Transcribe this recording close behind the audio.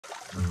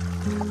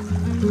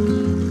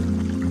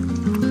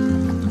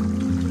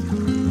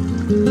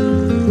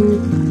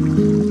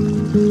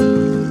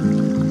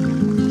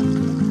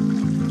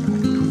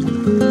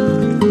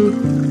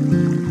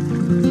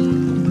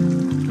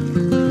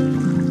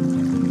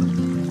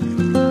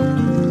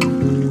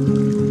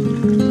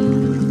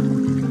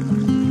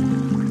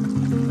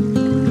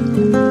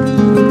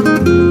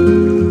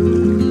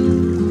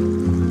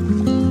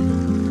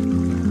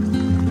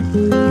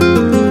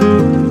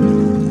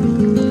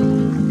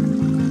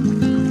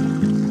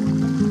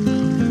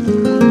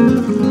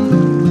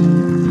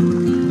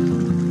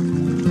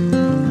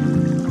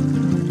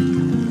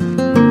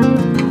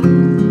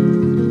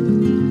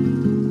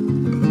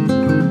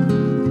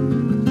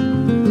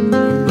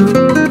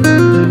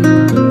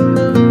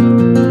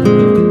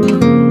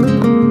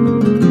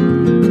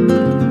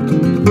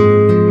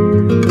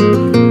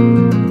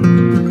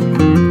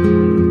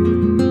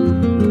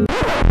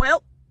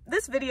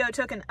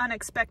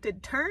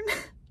unexpected turn.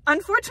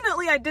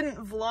 Unfortunately, I didn't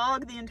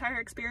vlog the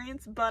entire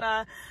experience, but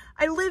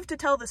I lived to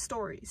tell the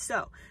story.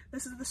 So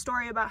this is the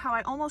story about how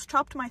I almost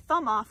chopped my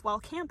thumb off while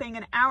camping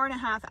an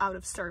hour-and-a-half out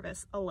of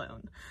service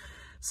alone.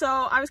 So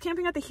I was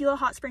camping at the Gila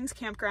Hot Springs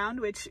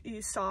campground, which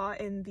you saw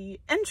in the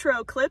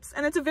intro clips,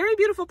 and it's a very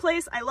beautiful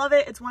place. I love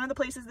it. It's one of the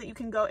places that you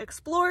can go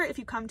explore if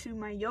you come to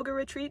my yoga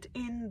retreat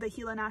in the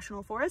Gila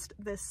National Forest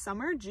this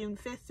summer, June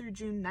 5th through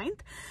June 9th.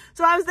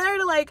 So I was there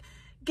to like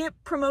get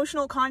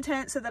promotional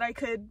content so that I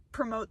could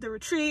promote the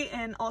retreat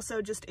and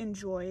also just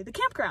enjoy the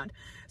campground.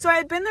 So I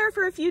had been there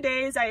for a few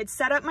days. I had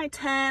set up my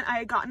tent. I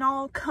had gotten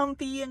all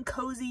comfy and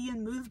cozy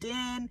and moved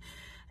in.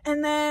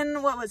 And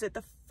then, what was it,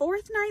 the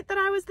fourth night that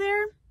I was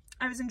there?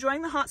 I was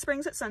enjoying the hot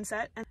springs at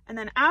sunset, and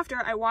then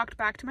after I walked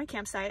back to my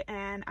campsite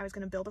and I was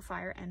going to build a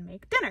fire and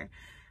make dinner.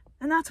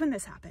 And that's when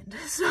this happened.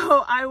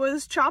 So I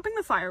was chopping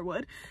the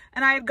firewood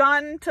and I had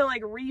gotten to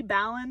like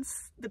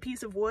rebalance the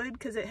piece of wood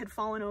because it had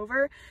fallen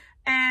over,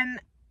 and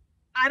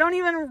I don't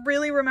even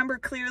really remember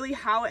clearly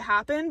how it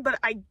happened, but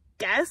I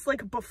guess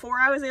like before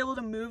I was able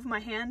to move my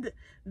hand,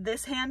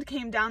 this hand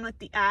came down with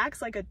the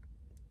axe like a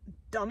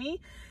dummy,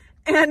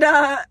 and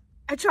I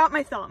chopped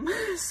my thumb.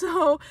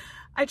 So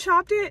I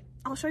chopped it,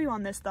 I'll show you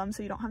on this thumb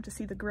so you don't have to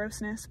see the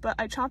grossness, but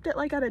I chopped it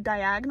like at a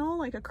diagonal,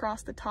 like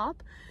across the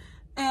top,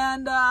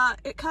 and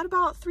it cut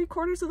about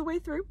 3/4 of the way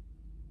through.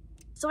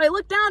 So I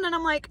looked down and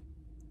I'm like,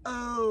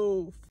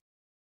 oh,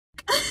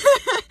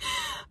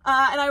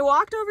 and I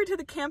walked over to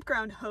the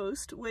campground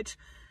host, which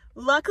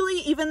luckily,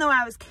 even though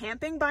I was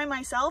camping by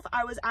myself,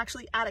 I was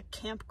actually at a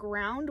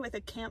campground with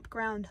a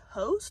campground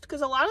host,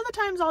 because a lot of the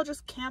times I'll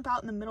just camp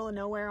out in the middle of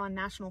nowhere on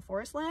national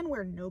forest land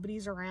where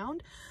nobody's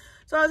around.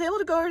 So I was able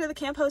to go over to the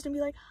camp host and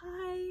be like,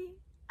 hi,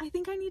 I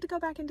think I need to go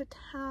back into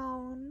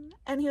town.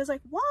 And he was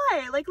like,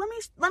 why? Like, let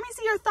me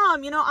see your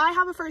thumb. You know, I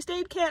have a first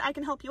aid kit. I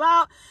can help you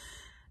out.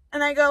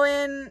 And I go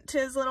in to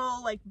his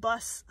little like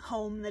bus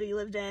home that he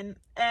lived in,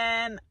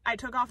 and I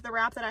took off the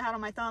wrap that I had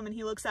on my thumb, and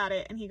he looks at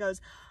it and he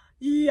goes,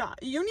 yeah,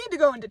 you need to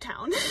go into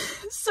town.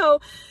 So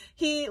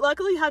he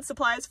luckily had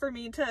supplies for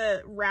me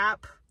to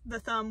wrap the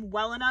thumb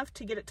well enough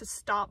to get it to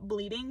stop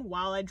bleeding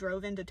while I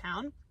drove into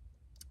town.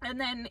 And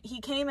then he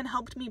came and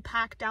helped me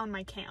pack down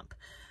my camp.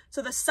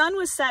 So the sun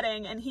was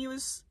setting and he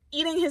was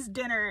eating his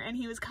dinner, and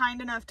he was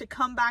kind enough to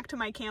come back to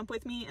my camp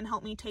with me and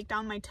help me take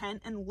down my tent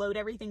and load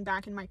everything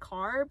back in my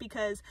car,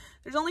 because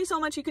there's only so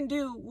much you can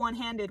do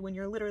one-handed when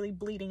you're literally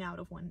bleeding out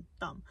of one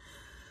thumb.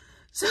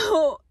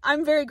 So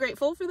I'm very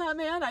grateful for that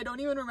man. I don't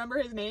even remember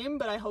his name,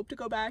 but I hope to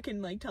go back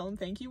and like tell him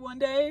thank you one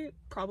day,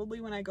 probably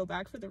when I go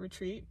back for the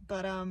retreat.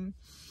 But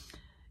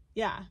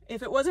yeah,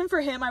 if it wasn't for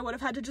him, I would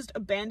have had to just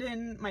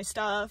abandon my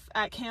stuff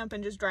at camp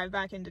and just drive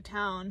back into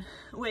town,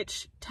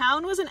 which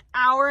town was an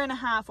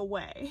hour-and-a-half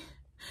away.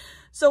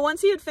 So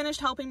once he had finished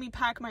helping me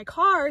pack my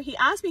car, he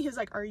asked me, he was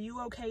like, are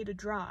you okay to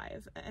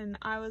drive? And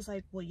I was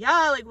like, well,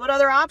 yeah, like what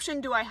other option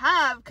do I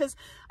have? Because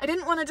I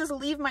didn't want to just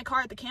leave my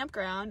car at the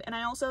campground, and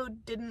I also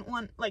didn't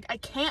want, like, I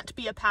can't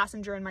be a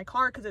passenger in my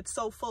car because it's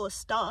so full of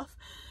stuff.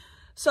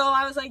 So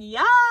I was like,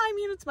 yeah, I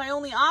mean, it's my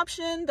only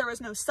option. There was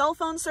no cell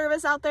phone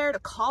service out there to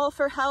call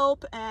for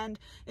help. And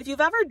if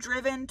you've ever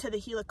driven to the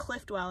Gila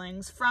Cliff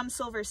Dwellings from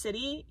Silver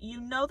City,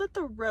 you know that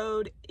the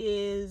road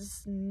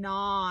is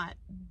not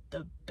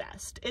the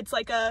best. It's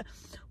like a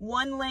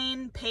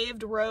one-lane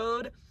paved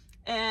road,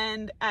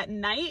 and at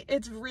night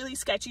it's really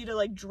sketchy to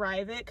like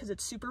drive it because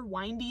it's super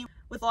windy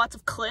with lots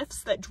of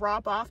cliffs that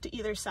drop off to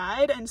either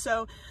side. And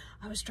so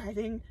I was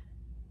driving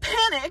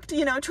panicked,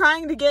 you know,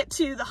 trying to get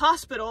to the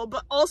hospital,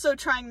 but also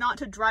trying not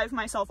to drive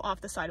myself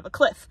off the side of a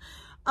cliff.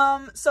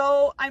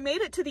 So I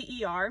made it to the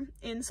ER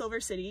in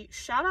Silver City.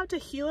 Shout out to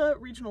Gila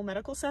Regional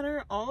Medical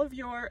Center. All of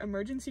your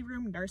emergency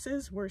room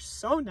nurses were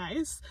so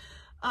nice.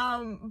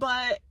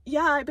 But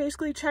yeah, I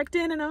basically checked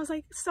in and I was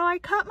like, so I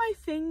cut my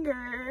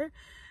finger.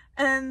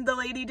 And the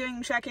lady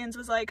doing check-ins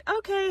was like,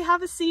 okay,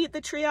 have a seat.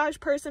 The triage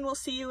person will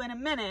see you in a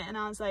minute. And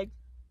I was like,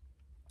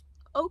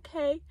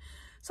 okay.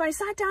 So I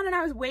sat down and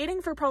I was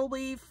waiting for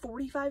probably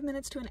 45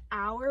 minutes to an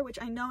hour, which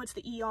I know it's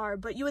the ER,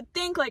 but you would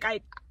think like I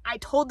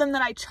told them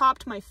that I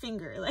chopped my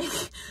finger. Like,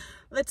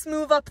 let's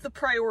move up the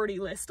priority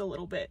list a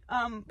little bit.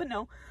 But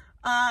no,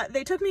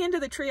 they took me into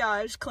the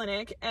triage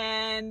clinic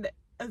and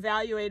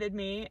evaluated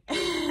me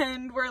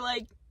and were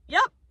like,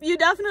 yep, you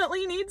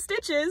definitely need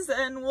stitches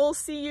and we'll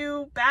see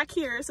you back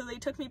here. So they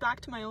took me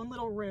back to my own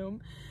little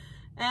room,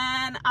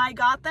 and I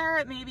got there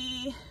at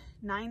maybe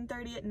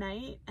 9:30 at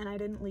night, and I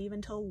didn't leave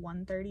until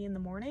 1:30 in the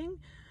morning.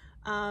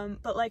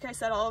 But like I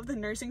said, all of the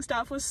nursing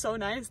staff was so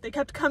nice. They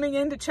kept coming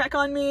in to check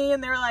on me,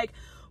 and they were like,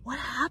 what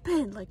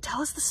happened? Like,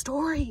 tell us the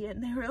story.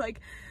 And they were like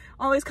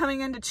always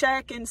coming in to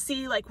check and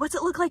see like, what's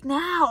it look like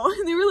now?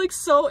 And they were like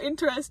so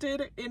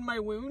interested in my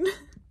wound.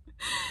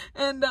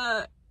 And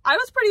I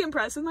was pretty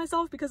impressed with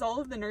myself because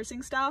all of the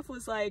nursing staff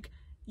was like,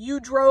 you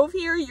drove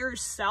here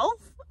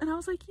yourself? And I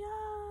was like, yeah,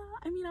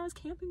 I mean, I was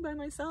camping by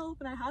myself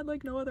and I had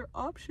like no other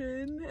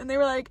option. And they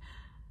were like,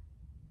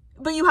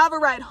 but you have a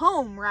ride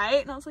home,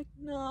 right? And I was like,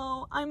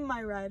 no, I'm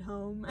my ride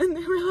home. And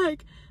they were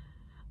like,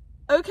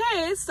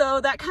 okay, so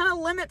that kind of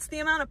limits the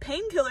amount of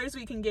painkillers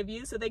we can give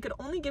you. So they could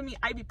only give me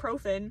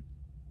ibuprofen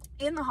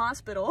in the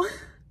hospital.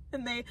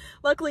 And they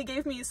luckily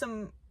gave me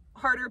some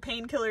harder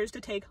painkillers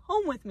to take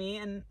home with me.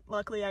 And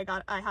luckily I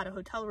had a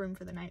hotel room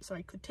for the night, so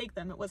I could take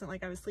them. It wasn't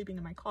like I was sleeping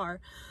in my car.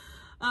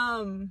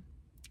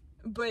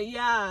 But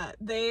yeah,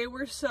 they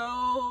were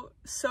so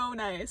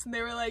nice. And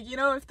they were like, you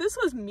know, if this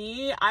was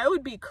me, I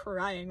would be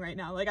crying right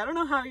now. Like, I don't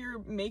know how you're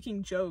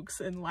making jokes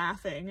and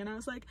laughing. And I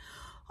was like,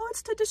 oh,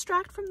 it's to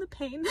distract from the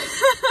pain.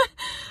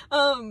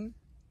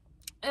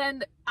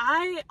 And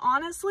I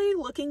honestly,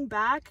 looking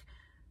back,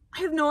 I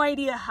have no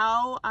idea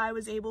how I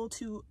was able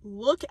to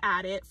look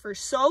at it for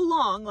so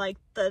long, like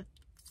the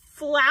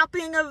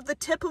flapping of the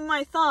tip of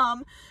my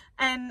thumb,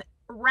 and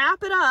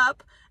wrap it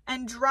up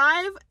and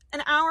drive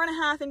an hour and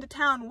a half into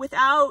town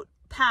without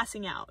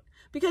passing out.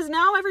 Because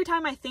now every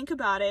time I think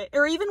about it,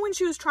 or even when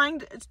she was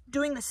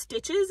doing the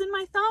stitches in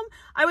my thumb,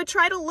 I would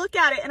try to look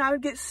at it and I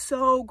would get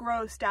so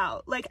grossed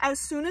out. Like, as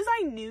soon as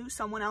I knew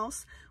someone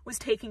else was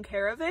taking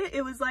care of it,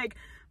 it was like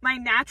my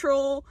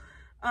natural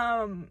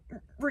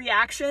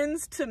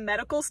reactions to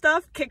medical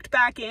stuff kicked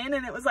back in,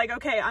 and it was like,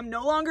 okay, I'm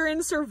no longer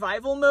in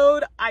survival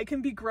mode. I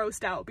can be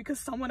grossed out because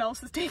someone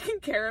else is taking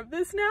care of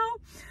this now.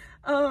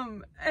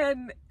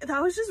 And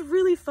that was just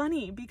really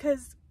funny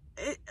because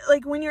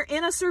like when you're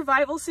in a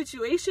survival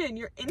situation,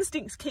 your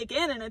instincts kick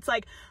in and it's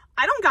like,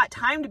 I don't got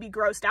time to be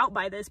grossed out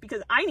by this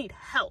because I need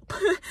help.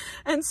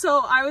 And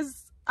so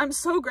I'm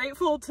so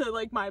grateful to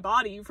like my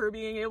body for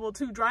being able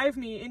to drive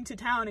me into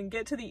town and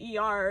get to the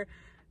ER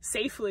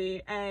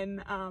safely.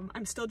 And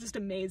I'm still just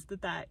amazed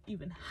that that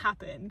even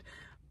happened.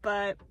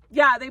 But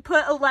yeah, they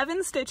put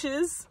 11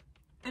 stitches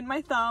in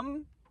my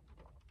thumb.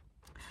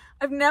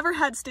 I've never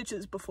had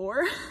stitches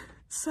before,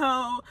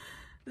 so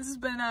this has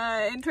been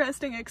an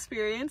interesting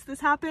experience.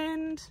 This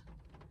happened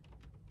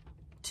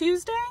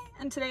Tuesday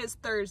and today is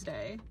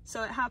Thursday.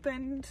 So it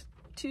happened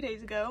 2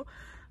 days ago.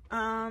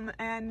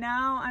 And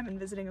now I'm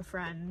visiting a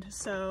friend.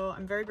 So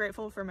I'm very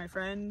grateful for my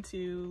friend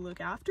to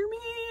look after me,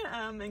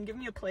 and give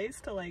me a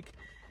place to like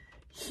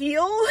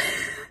heal.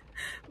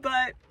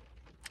 But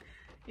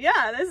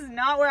yeah, this is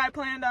not where I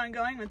planned on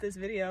going with this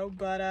video,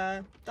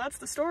 but that's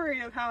the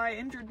story of how I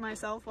injured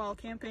myself while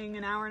camping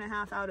an hour and a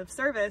half out of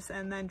service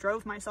and then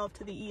drove myself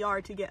to the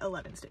ER to get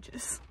 11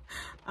 stitches.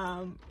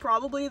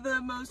 Probably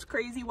the most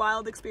crazy,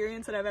 wild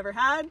experience that I've ever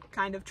had.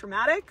 Kind of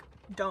traumatic.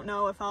 Don't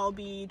know if I'll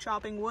be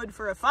chopping wood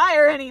for a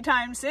fire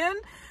anytime soon.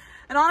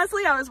 And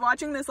honestly, I was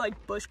watching this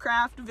like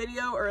bushcraft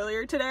video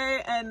earlier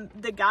today, and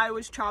the guy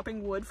was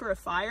chopping wood for a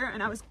fire,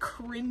 and I was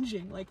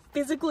cringing, like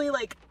physically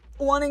like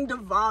wanting to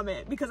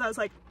vomit because I was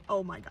like,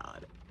 oh my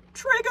god,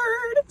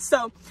 triggered.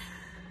 So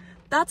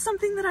that's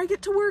something that I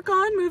get to work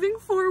on moving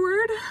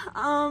forward.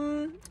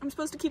 I'm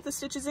supposed to keep the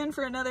stitches in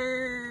for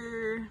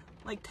another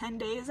like 10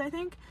 days, I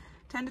think,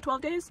 10 to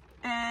 12 days,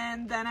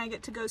 and then I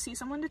get to go see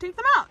someone to take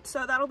them out.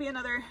 So that'll be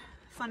another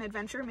fun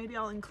adventure. Maybe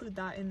I'll include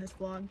that in this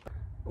vlog.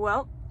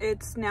 Well,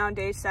 it's now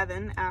day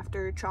 7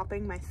 after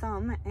chopping my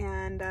thumb,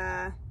 and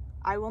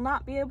I will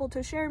not be able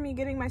to share me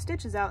getting my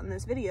stitches out in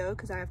this video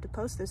because I have to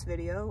post this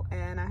video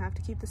and I have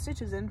to keep the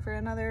stitches in for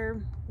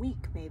another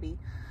week maybe.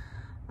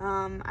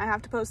 I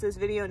have to post this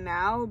video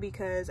now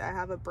because I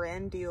have a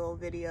brand deal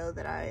video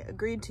that I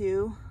agreed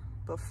to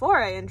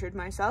before I injured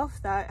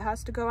myself that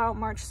has to go out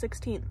March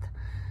 16th.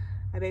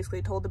 I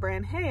basically told the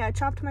brand, hey, I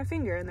chopped my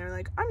finger, and they're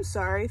like, I'm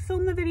sorry,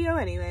 film the video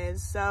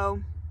anyways.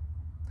 So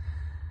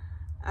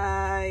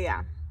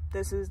yeah,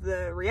 this is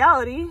the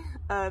reality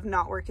of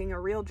not working a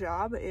real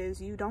job,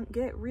 is you don't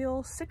get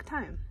real sick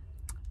time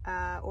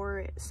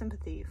or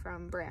sympathy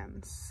from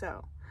brands.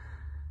 So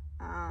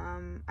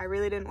I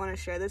really didn't want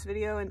to share this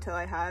video until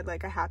I had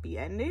like a happy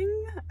ending,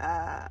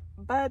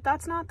 but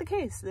that's not the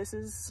case. This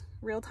is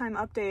real-time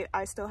update.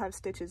 I still have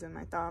stitches in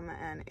my thumb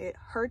and it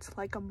hurts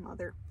like a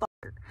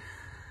motherfucker.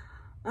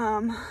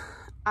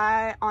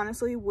 I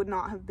honestly would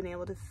not have been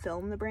able to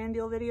film the brand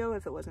deal video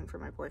if it wasn't for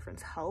my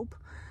boyfriend's help.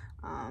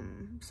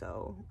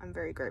 So I'm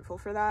very grateful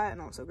for that,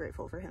 and also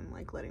grateful for him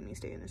like letting me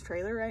stay in his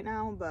trailer right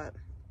now. But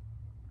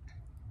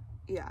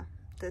yeah,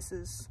 this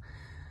is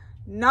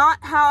not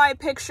how I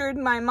pictured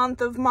my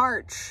month of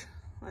March.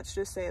 Let's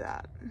just say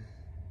that.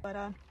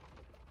 But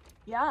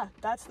yeah,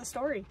 that's the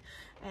story.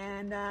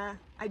 And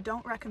I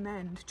don't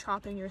recommend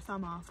chopping your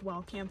thumb off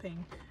while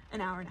camping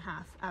an hour and a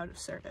half out of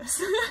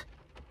service.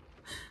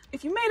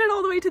 If you made it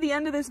all the way to the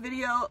end of this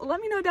video, let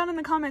me know down in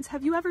the comments,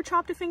 have you ever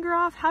chopped a finger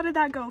off? How did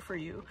that go for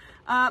you?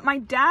 My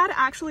dad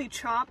actually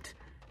chopped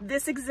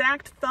this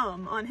exact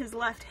thumb on his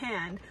left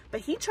hand,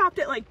 but he chopped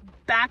it like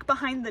back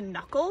behind the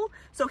knuckle.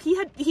 So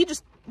he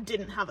just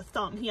didn't have a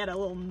thumb, he had a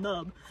little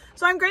nub.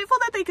 So I'm grateful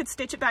that they could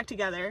stitch it back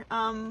together.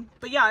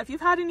 But yeah, if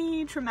you've had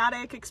any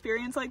traumatic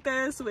experience like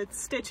this with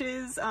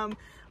stitches, let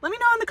me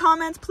know in the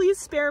comments. Please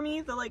spare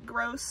me the like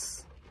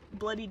gross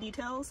bloody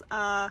details.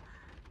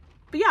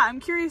 But yeah, I'm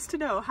curious to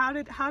know, how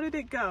did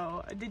it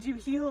go? Did you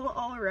heal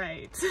all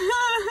right?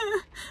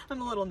 I'm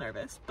a little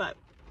nervous, but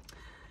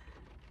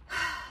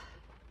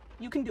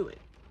you can do it.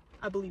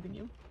 I believe in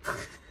you.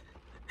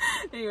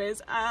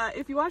 Anyways,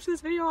 if you watch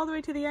this video all the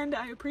way to the end,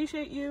 I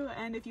appreciate you,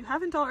 and if you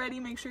haven't already,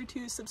 make sure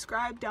to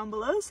subscribe down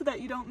below so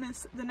that you don't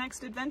miss the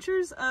next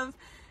adventures of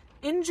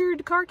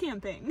injured car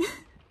camping.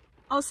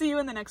 I'll see you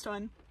in the next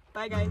one.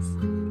 Bye, guys.